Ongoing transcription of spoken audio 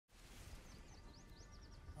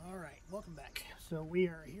Welcome back. So we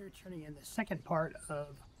are here turning in the second part of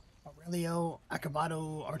Aurelio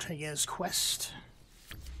Acabado Ortega's quest.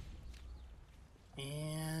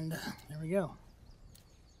 And there we go.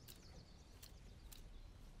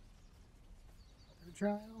 Third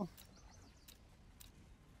trial. And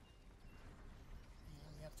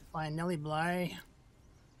we have to find Nellie Bly,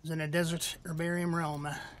 who's in a desert herbarium realm.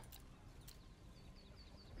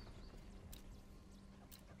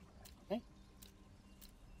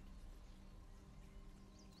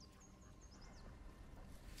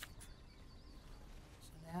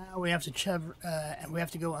 Now we have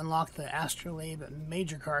to go unlock the Astrolabe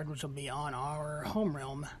major card, which will be on our home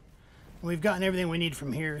realm. We've gotten everything we need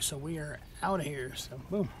from here, so we are out of here. So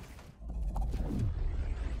boom.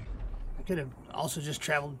 I could have also just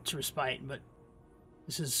traveled to Respite, but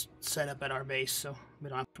this is set up at our base, so we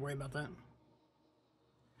don't have to worry about that.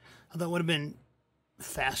 Although it would have been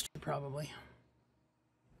faster, probably.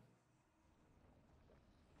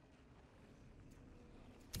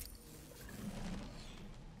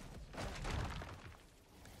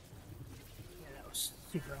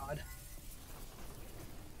 Super odd.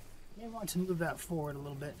 May want to move that forward a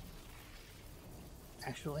little bit,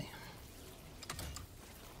 actually.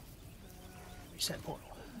 Reset portal.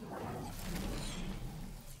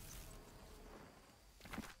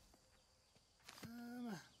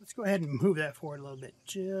 Let's go ahead and move that forward a little bit.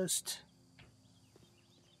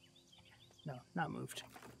 No, not moved.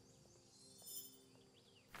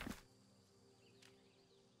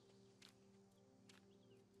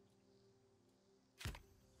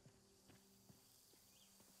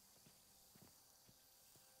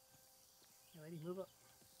 Move up.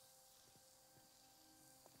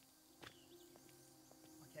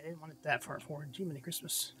 Okay, I didn't want it that far forward. Gee, Merry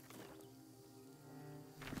Christmas.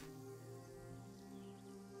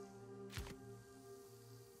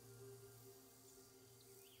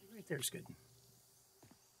 Right there's good.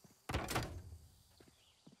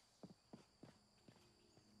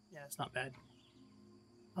 Yeah, it's not bad.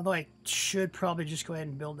 Although I should probably just go ahead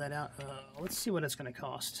and build that out. Let's see what it's going to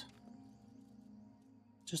cost.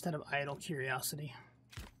 Just out of idle curiosity.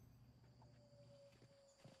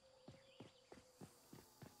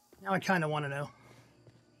 Now I kind of want to know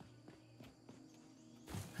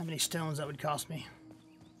how many stones that would cost me.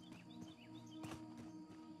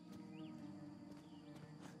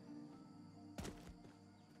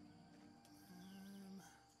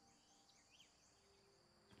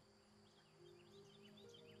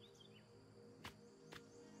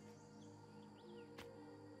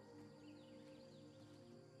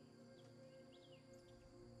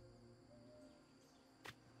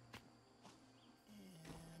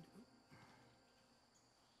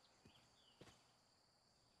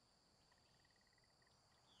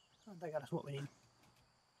 That got us what we need.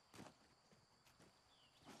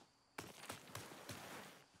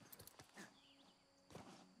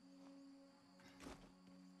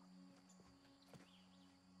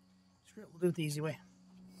 Screw it, we'll do it the easy way.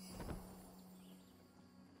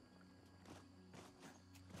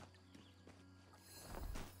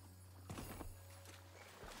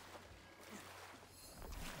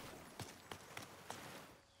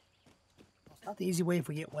 Well, it's not the easy way if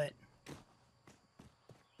we get wet.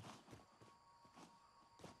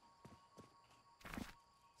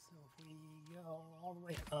 All the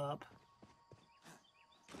way up.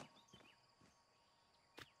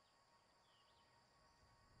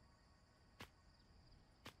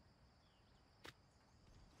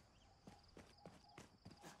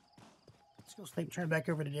 Let's go sleep. Turn back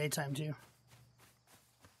over to daytime too.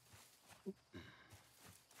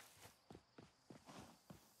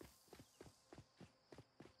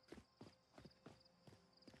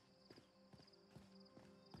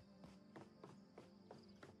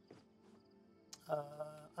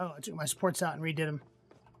 Oh, I took my supports out and redid them,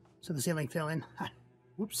 so the ceiling fell in.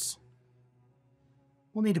 Whoops.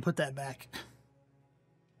 We'll need to put that back.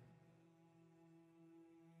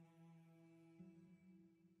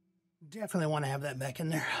 Definitely want to have that back in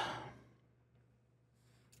there.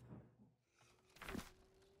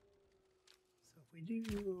 So if we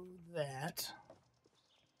do that...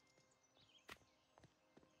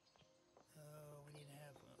 Oh, we need to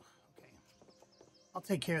have... okay. I'll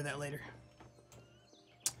take care of that later.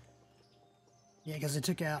 Yeah, because I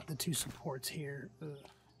took out the two supports here. Ugh.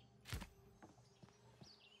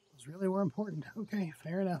 Those really were important. Okay,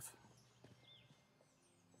 fair enough.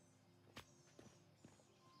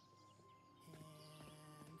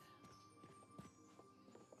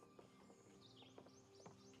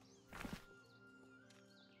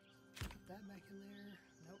 And put that back in there.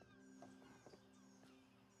 Nope.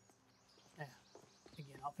 Yeah.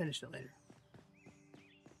 Again, I'll finish it later.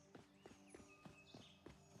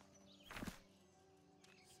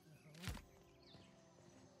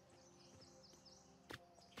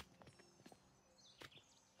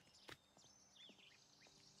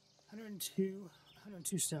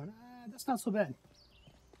 102 stone. That's not so bad.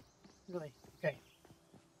 Really. Okay.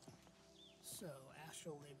 So,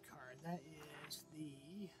 Astrolabe card. That is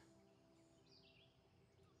the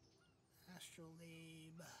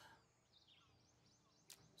Astrolabe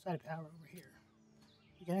Site of Power over here.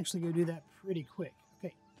 You can actually go do that pretty quick.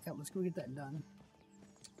 Okay, yeah, let's go get that done.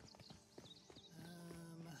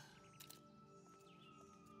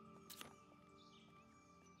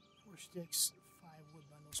 4 sticks, 5 wood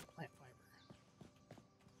bundles, plant fiber.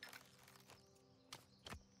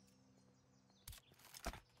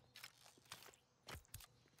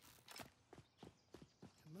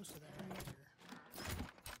 And most of that right here.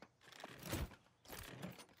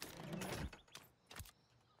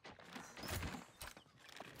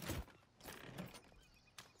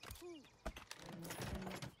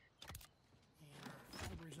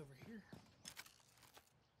 Over here.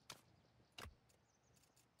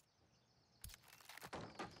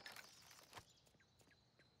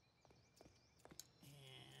 And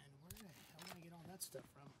where the hell did I get all that stuff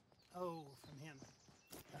from? Oh, from him.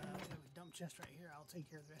 We have a dump chest right here. I'll take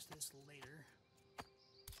care of the rest of this later.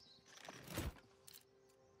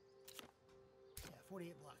 Yeah,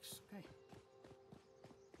 48 blocks. Okay.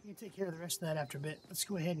 We can take care of the rest of that after a bit. Let's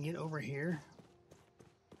go ahead and get over here.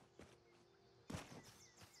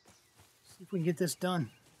 If we can get this done.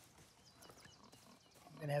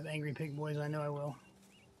 I'm gonna have angry pig boys, I know I will.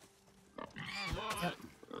 Yep.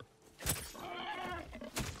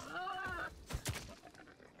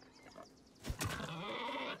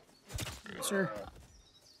 Yes, sir. Alright,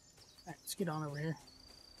 let's get on over here.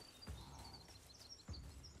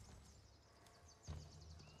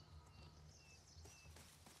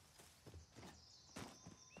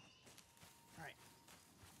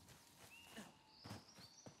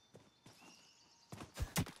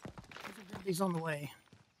 He's on the way.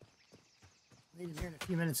 Leave him here in a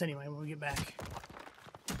few minutes anyway when we get back.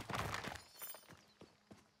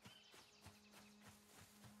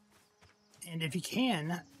 And if you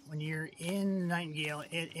can, when you're in Nightingale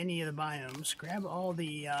at any of the biomes, grab all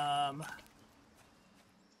the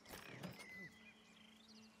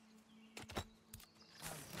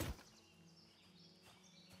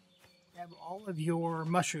grab all of your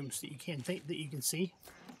mushrooms that you can see,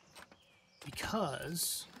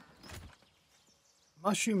 because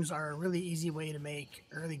mushrooms are a really easy way to make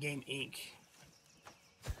early game ink,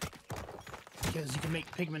 because you can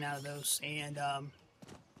make pigment out of those, and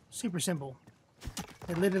super simple.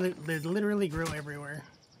 They literally grow everywhere,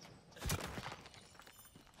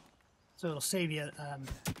 so it'll save you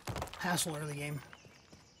hassle early game.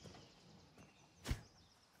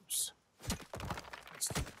 Oops.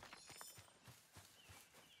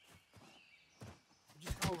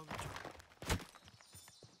 Just all over it.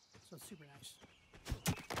 So it's super nice.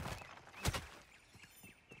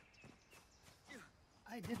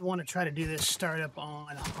 I did want to try to do this startup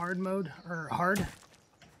on hard mode, or hard.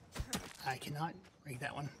 I cannot break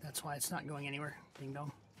that one. That's why it's not going anywhere. Ding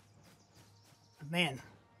dong. But man,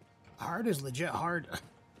 hard is legit hard.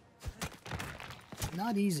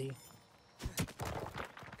 Not easy.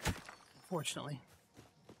 Unfortunately.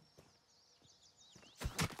 I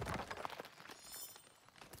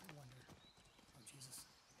wonder. Oh, Jesus.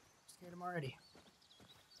 I'm scared him already.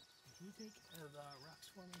 Can you take the rocks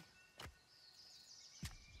for me?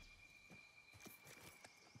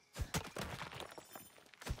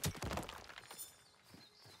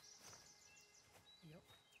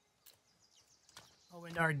 Oh,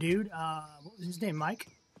 and our dude, what was his name, Mike?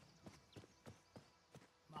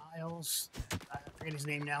 Miles, I forget his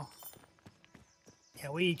name now. Yeah,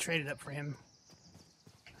 we traded up for him.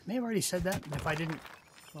 I may have already said that, and if I didn't,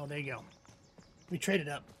 well, there you go. We traded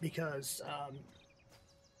up because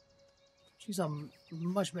she's a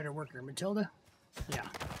much better worker. Matilda? Yeah.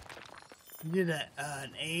 We did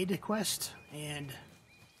an aid quest, and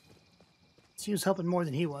she was helping more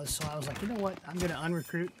than he was, so I was like, you know what? I'm going to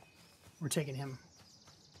unrecruit. We're taking him.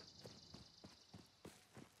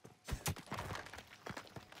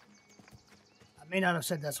 May not have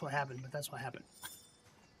said that's what happened, but that's what happened.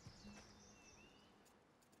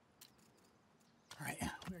 Alright,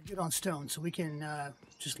 we're good on stone, so we can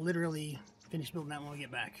just literally finish building that when we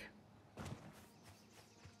get back.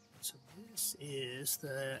 So this is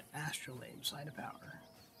the Astrolabe Site of Power.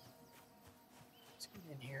 Let's get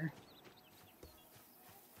in here.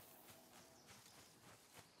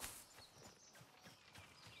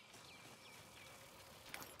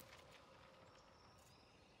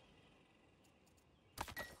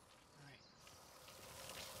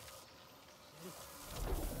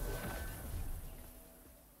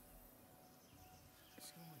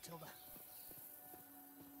 Kill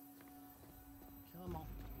them all.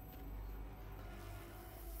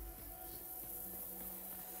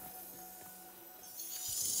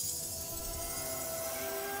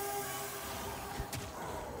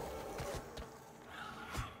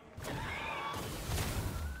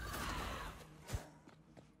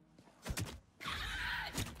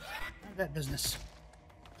 That business.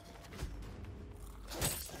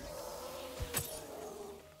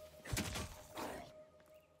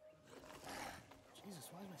 Jesus,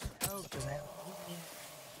 why is my stove? Because I have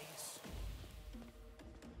base. Keep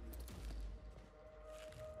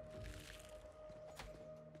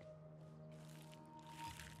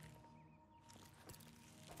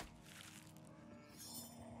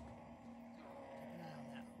an eye on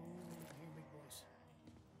that. Ooh, here, big boys.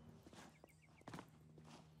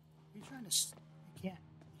 You're trying to. You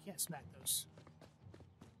can't smack those.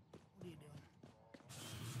 What are you doing?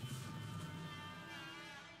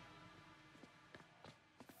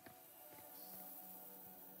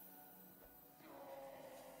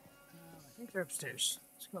 I think they're upstairs.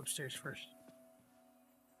 Let's go upstairs first.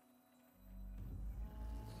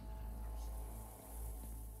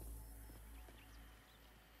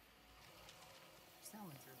 That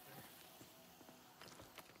went through there.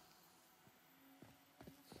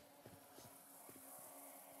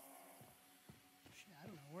 Shit, I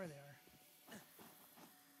don't know where they are.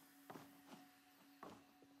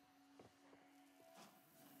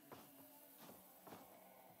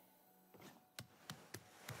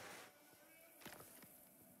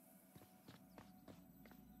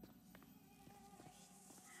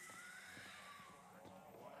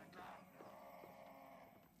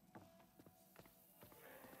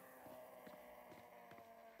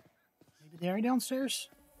 Maybe they are downstairs?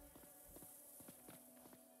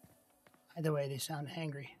 Either way, they sound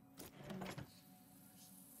hangry.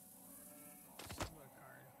 Silver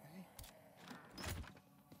card, okay.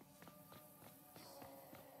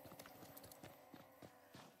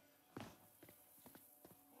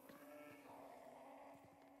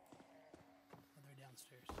 Oh, they're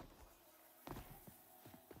downstairs.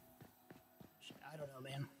 Shit, I don't know,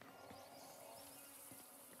 man.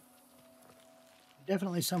 They're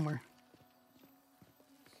definitely somewhere.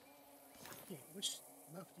 Okay, which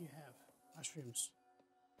buff do you have? Mushrooms.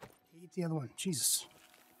 Okay, eat the other one. Jesus.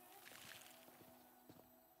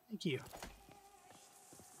 Thank you.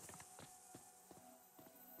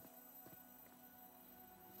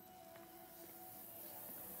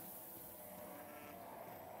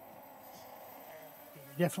 Okay,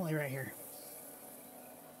 you're definitely right here.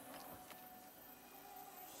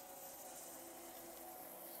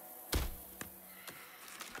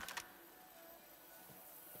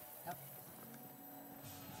 Yep.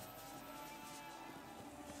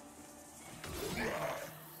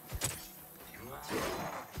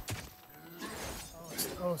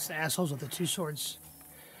 Oh, it's the assholes with the two swords.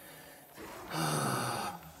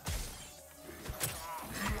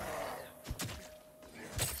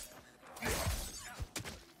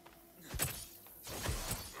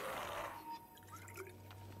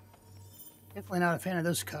 Definitely not a fan of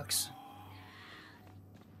those cucks.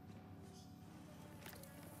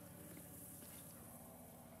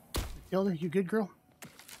 Matilda, you good, girl?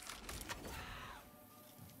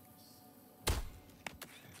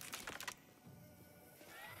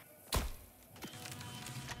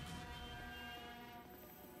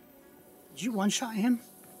 Did you one-shot him?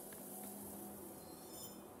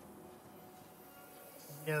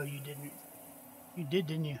 No, you didn't. You did,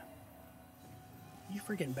 didn't you? You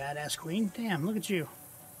freaking badass queen. Damn, look at you.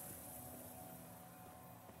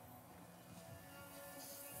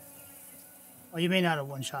 Well, you may not have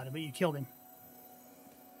one-shot him, but you killed him.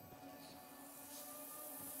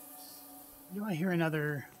 Do I hear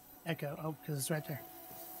another echo? Oh, because it's right there.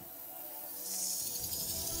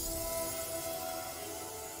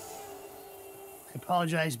 I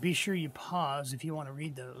apologize. Be sure you pause if you want to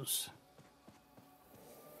read those.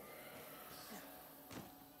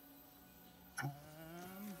 Is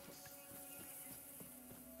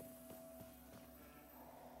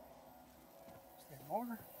there more?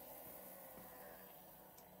 There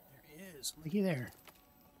is. Looky there.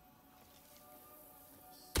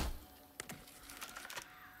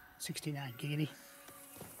 69 giggity.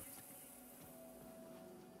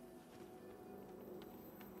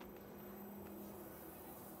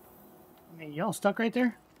 I mean, y'all stuck right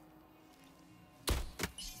there?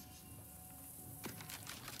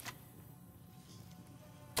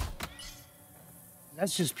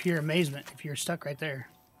 That's just pure amazement if you're stuck right there.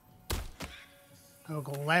 I will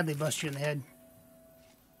gladly bust you in the head.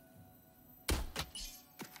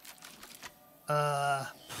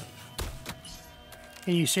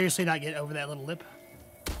 Can you seriously not get over that little lip?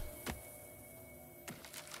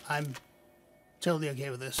 I'm totally okay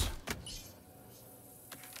with this.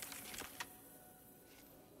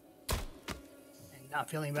 And not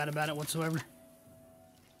feeling bad about it whatsoever.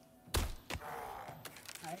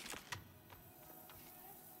 Alright.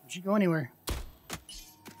 Don't you go anywhere.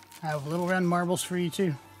 I have little round marbles for you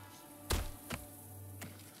too.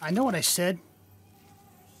 I know what I said.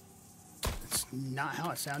 It's not how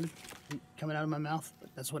it sounded coming out of my mouth, but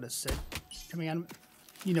that's what it said coming out of it.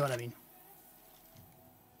 You know what I mean.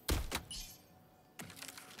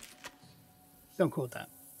 Don't quote that.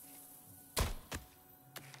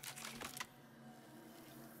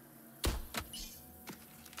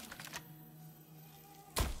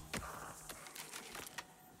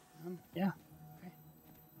 Yeah. Okay.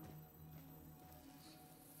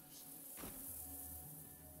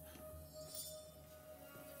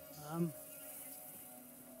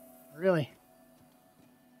 Really?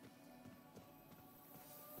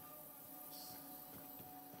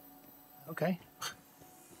 Okay.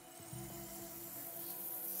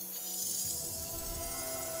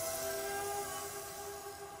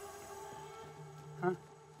 Huh?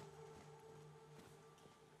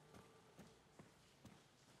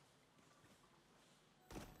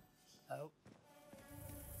 Oh.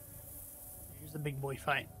 Here's the big boy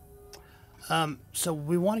fight. So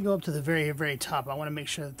we want to go up to the very, very top. I want to make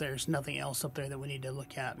sure that there's nothing else up there that we need to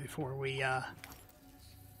look at before we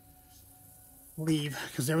leave,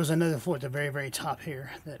 because there was another floor at the very, very top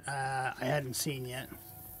here that I hadn't seen yet.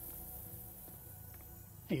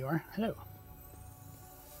 There you are. Hello.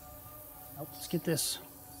 Oh, let's get this.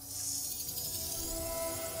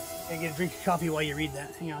 Gotta get a drink of coffee while you read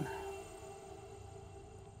that. Hang on.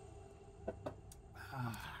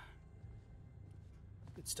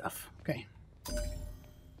 Good stuff. Okay.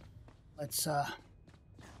 Let's oh,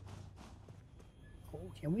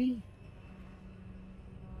 can we?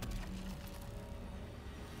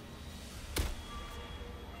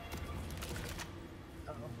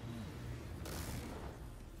 Uh-oh.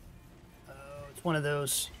 Oh, it's one of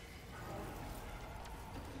those.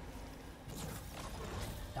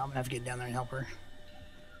 Now I'm gonna have to get down there and help her.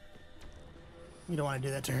 You don't want to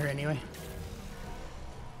do that to her anyway.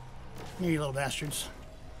 Here, you little bastards.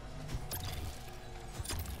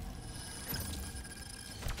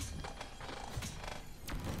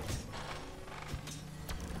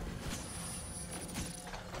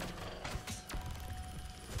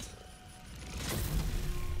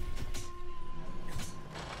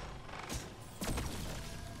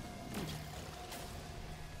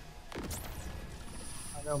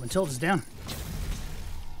 Oh, Matilda's down.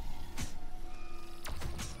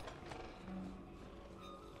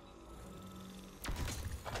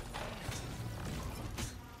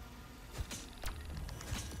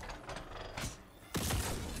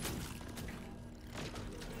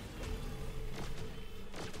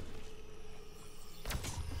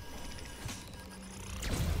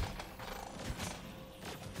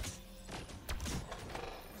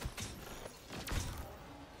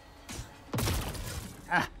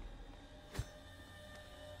 Ah.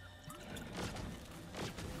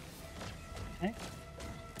 Okay.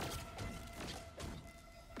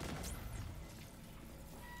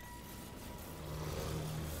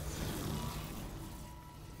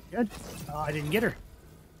 Good. Oh, I didn't get her.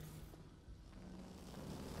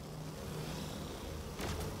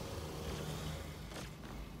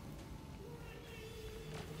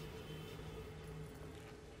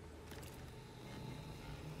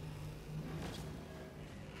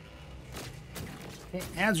 Okay,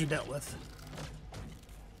 ads are dealt with.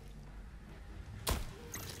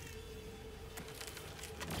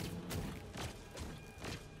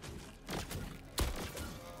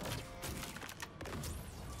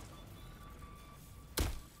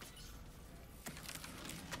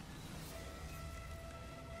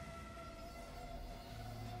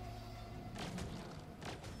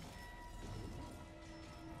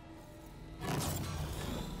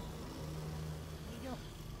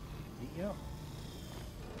 There you go.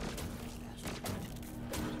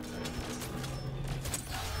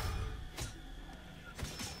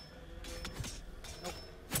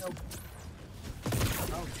 Nope.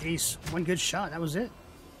 Oh, jeez. One good shot. That was it.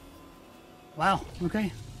 Wow.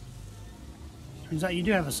 Okay. Turns out you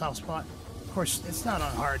do have a soft spot. Of course, it's not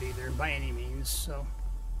on hard either, by any means, so.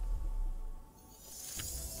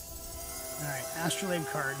 Alright, Astrolabe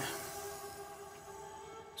card.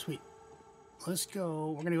 Sweet. Let's go.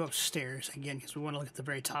 We're going to go upstairs again because we want to look at the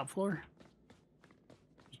very top floor.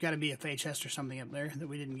 There's got to be a fey chest or something up there that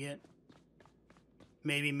we didn't get.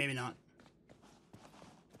 Maybe, maybe not.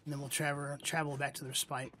 And then we'll travel back to the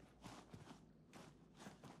respite.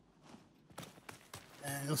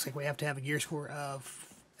 And it looks like we have to have a gear score of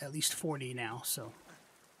at least 40 now, so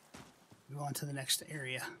move on to the next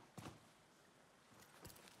area.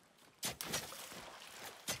 It's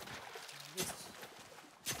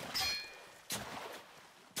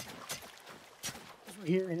right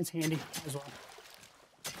here, and it's handy as well.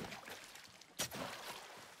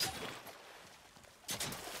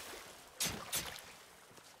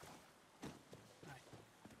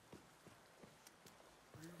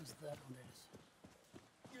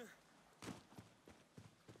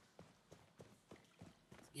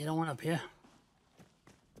 Get on up here.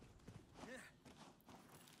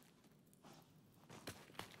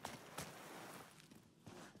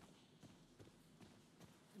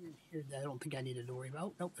 Here, I don't think I needed to worry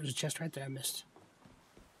about. Nope, there's a chest right there I missed.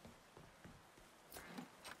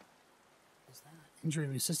 What's that? Injury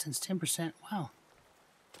resistance 10%. Wow.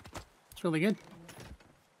 That's really good.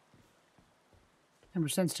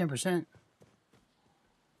 10% is 10%.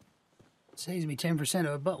 Saves me 10%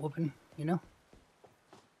 of a butt whooping, you know?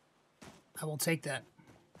 I will take that.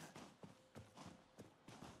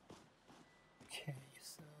 Okay,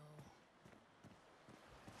 so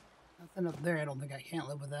nothing up there I don't think I can't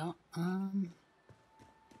live without. Is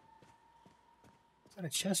that a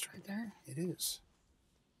chest right there? It is.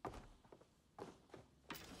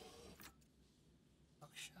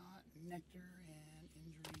 Buckshot, nectar, and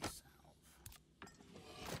injury salve.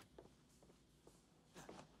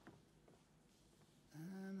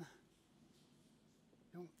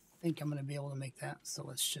 Don't think I'm going to be able to make that, so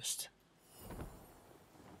let's just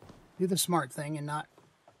do the smart thing and not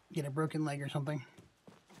get a broken leg or something.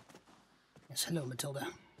 Yes, hello, Matilda.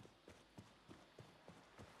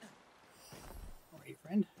 How are you,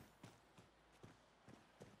 friend?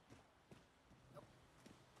 Nope.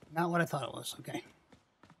 Not what I thought it was. Okay.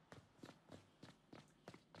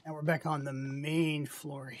 Now we're back on the main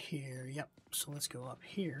floor here. Yep. So let's go up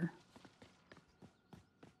here.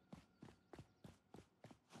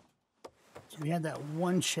 So we had that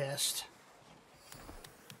one chest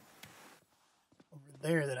over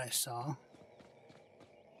there that I saw.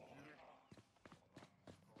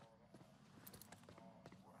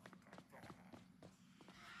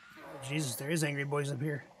 Oh, Jesus, there is angry boys up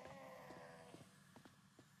here.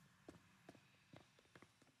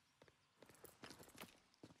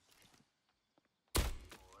 I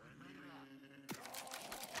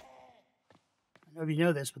don't know if you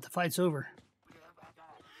know this, but the fight's over.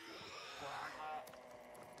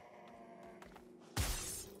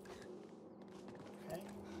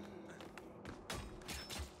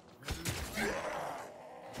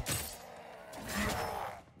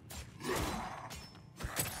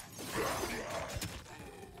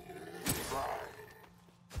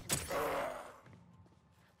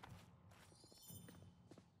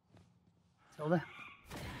 Tilda?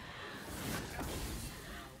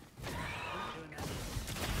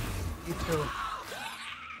 You throw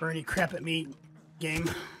Bernie crap at me, game.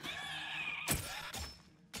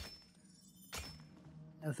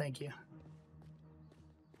 No, thank you. Is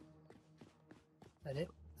that it?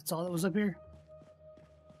 That's all that was up here?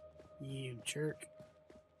 You jerk.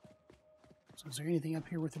 So is there anything up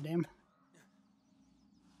here worth a damn?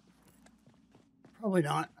 Probably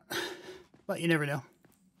not. But you never know.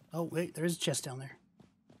 Oh, wait, there is a chest down there.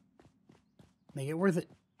 Make it worth it.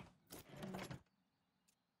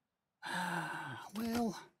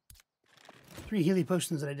 Well, 3 healing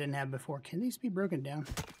potions that I didn't have before. Can these be broken down?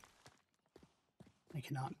 I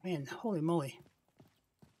cannot. Man, holy moly.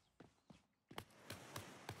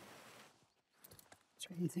 Is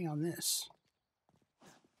there anything on this?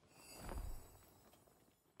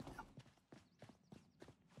 No.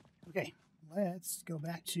 Okay, let's go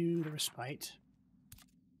back to the respite.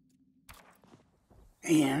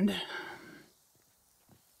 And,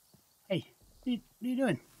 hey, what are you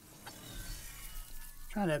doing?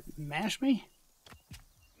 Trying to mash me?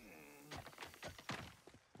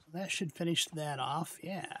 So that should finish that off,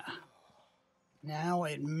 yeah. Now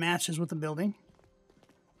it matches with the building.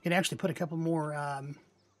 You can actually put a couple more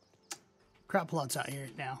crop plots out here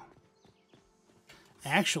now.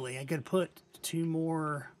 Actually, I could put 2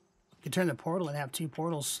 more, I could turn the portal and have 2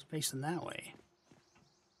 portals facing that way.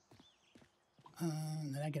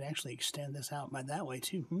 Then I could actually extend this out by that way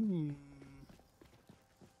too.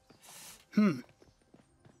 Let's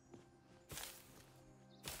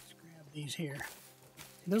grab these here.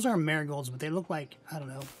 Those are marigolds, but they look like, I don't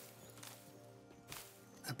know,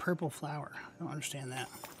 a purple flower. I don't understand that.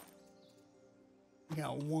 I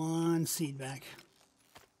got 1 seed back.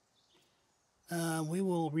 We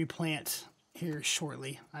will replant here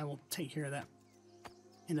shortly. I will take care of that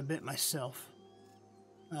in a bit myself.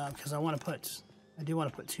 Because I do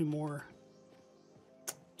want to put 2 more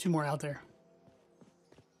out there.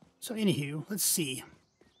 So anywho, let's see.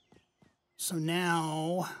 So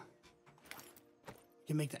now you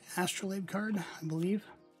can make the Astrolabe card, I believe.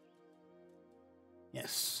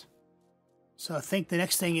 Yes. So I think the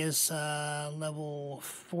next thing is level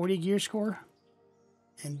 40 gear score.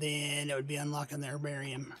 And then it would be unlocking the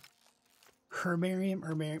herbarium. Herbarium,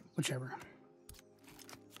 whichever.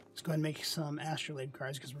 Let's go ahead and make some Astrolabe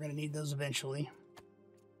cards because we're going to need those eventually.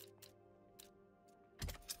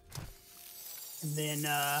 And then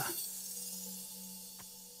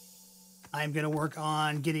I'm going to work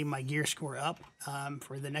on getting my gear score up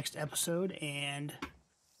for the next episode, and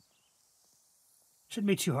shouldn't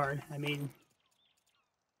be too hard. I mean,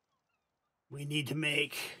 we need to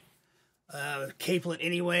make a capelet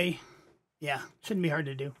anyway. Yeah, shouldn't be hard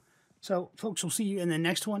to do. So, folks, we'll see you in the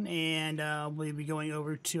next one, and we'll be going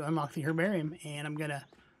over to unlock the herbarium, and I'm going to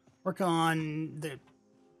work on the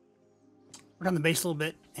base a little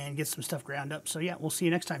bit and get some stuff ground up. So, yeah, we'll see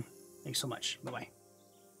you next time. Thanks so much. Bye-bye.